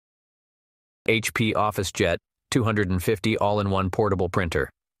HP OfficeJet 250 All-in-One Portable Printer.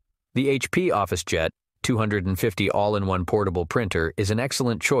 The HP OfficeJet 250 All-in-One Portable Printer is an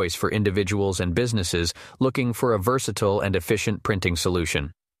excellent choice for individuals and businesses looking for a versatile and efficient printing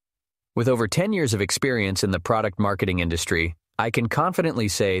solution. With over 10 years of experience in the product marketing industry, I can confidently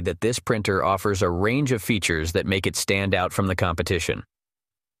say that this printer offers a range of features that make it stand out from the competition.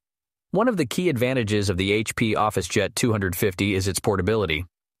 One of the key advantages of the HP OfficeJet 250 is its portability.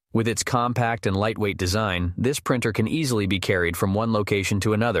 With its compact and lightweight design, this printer can easily be carried from one location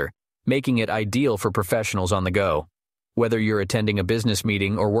to another, making it ideal for professionals on the go. Whether you're attending a business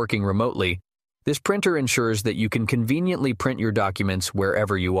meeting or working remotely, this printer ensures that you can conveniently print your documents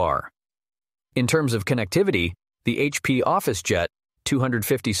wherever you are. In terms of connectivity, the HP OfficeJet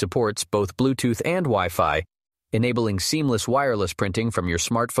 250 supports both Bluetooth and Wi-Fi, enabling seamless wireless printing from your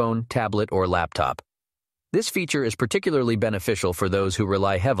smartphone, tablet, or laptop. This feature is particularly beneficial for those who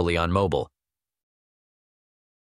rely heavily on mobile.